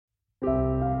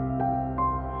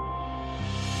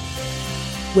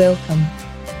welcome,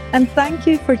 and thank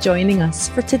you for joining us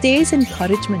for today's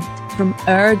encouragement from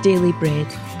Our Daily Bread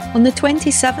on the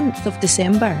 27th of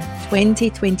December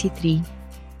 2023.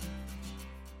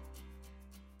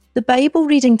 The Bible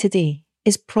reading today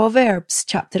is Proverbs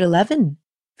chapter 11,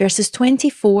 verses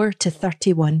 24 to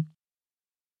 31.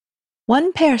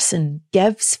 One person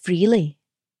gives freely,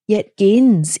 yet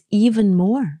gains even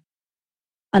more.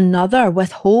 Another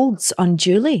withholds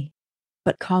unduly,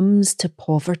 but comes to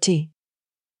poverty.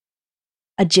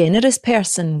 A generous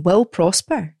person will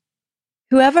prosper.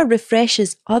 Whoever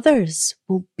refreshes others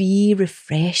will be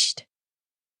refreshed.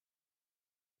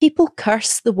 People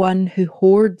curse the one who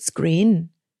hoards grain,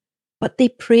 but they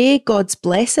pray God's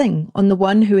blessing on the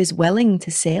one who is willing to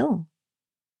sell.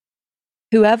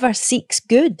 Whoever seeks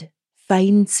good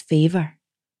finds favour,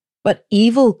 but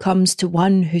evil comes to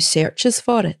one who searches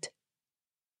for it.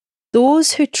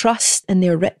 Those who trust in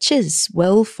their riches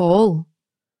will fall,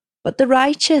 but the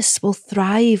righteous will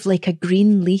thrive like a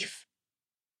green leaf.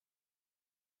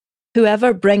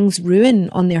 Whoever brings ruin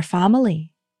on their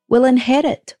family will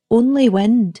inherit only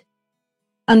wind,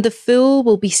 and the fool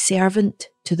will be servant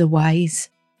to the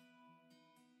wise.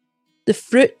 The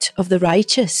fruit of the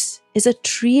righteous is a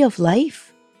tree of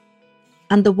life,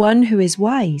 and the one who is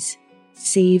wise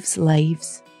saves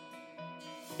lives.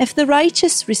 If the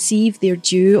righteous receive their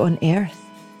due on earth,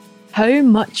 how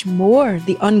much more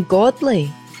the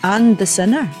ungodly and the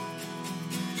sinner?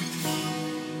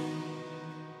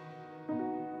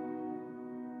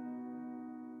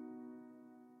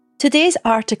 Today's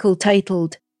article,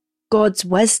 titled God's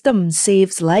Wisdom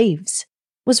Saves Lives,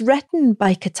 was written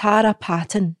by Katara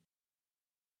Patton.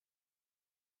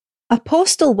 A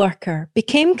postal worker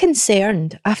became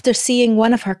concerned after seeing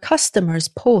one of her customers'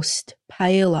 post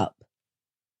pile up.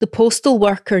 The postal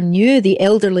worker knew the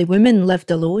elderly woman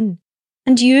lived alone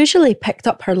and usually picked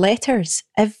up her letters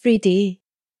every day.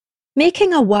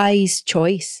 Making a wise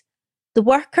choice, the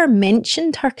worker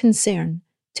mentioned her concern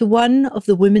to one of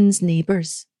the woman's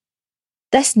neighbours.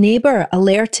 This neighbour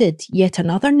alerted yet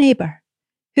another neighbour,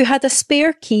 who had a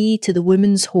spare key to the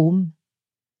woman's home.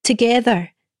 Together,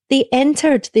 they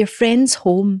entered their friend's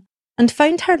home and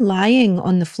found her lying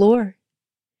on the floor.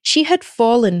 She had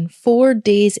fallen 4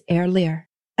 days earlier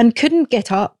and couldn't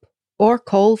get up or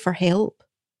call for help.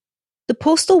 The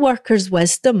postal worker's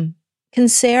wisdom,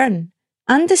 concern,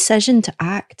 and decision to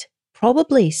act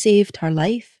probably saved her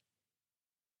life.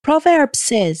 Proverbs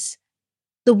says,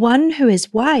 "The one who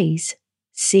is wise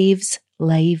saves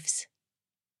lives."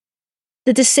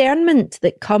 The discernment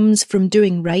that comes from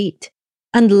doing right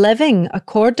and living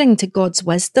according to God's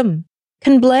wisdom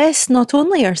can bless not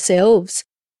only ourselves,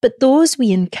 but those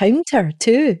we encounter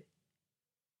too.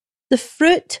 The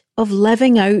fruit of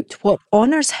living out what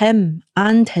honours Him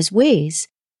and His ways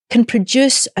can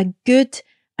produce a good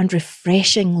and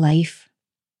refreshing life.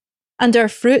 And our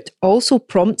fruit also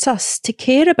prompts us to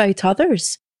care about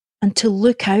others and to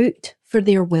look out for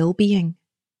their well-being.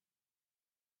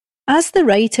 As the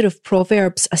writer of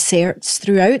Proverbs asserts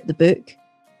throughout the book,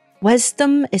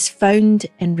 wisdom is found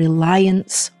in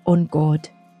reliance on God.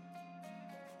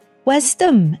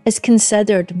 Wisdom is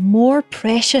considered more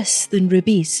precious than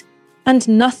rubies, and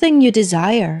nothing you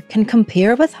desire can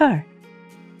compare with her.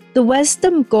 The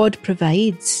wisdom God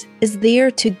provides is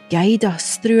there to guide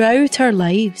us throughout our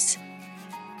lives.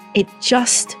 It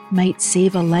just might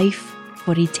save a life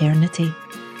for eternity.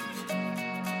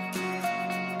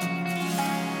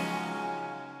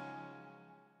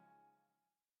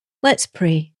 Let's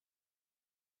pray.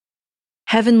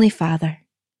 Heavenly Father,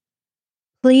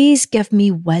 please give me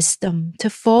wisdom to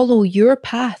follow your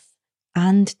path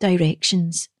and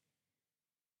directions.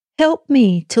 Help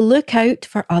me to look out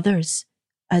for others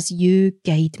as you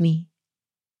guide me.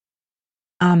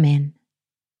 Amen.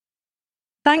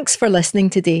 Thanks for listening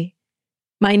today.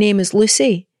 My name is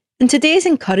Lucy, and today's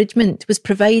encouragement was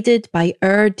provided by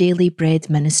Our Daily Bread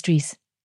Ministries.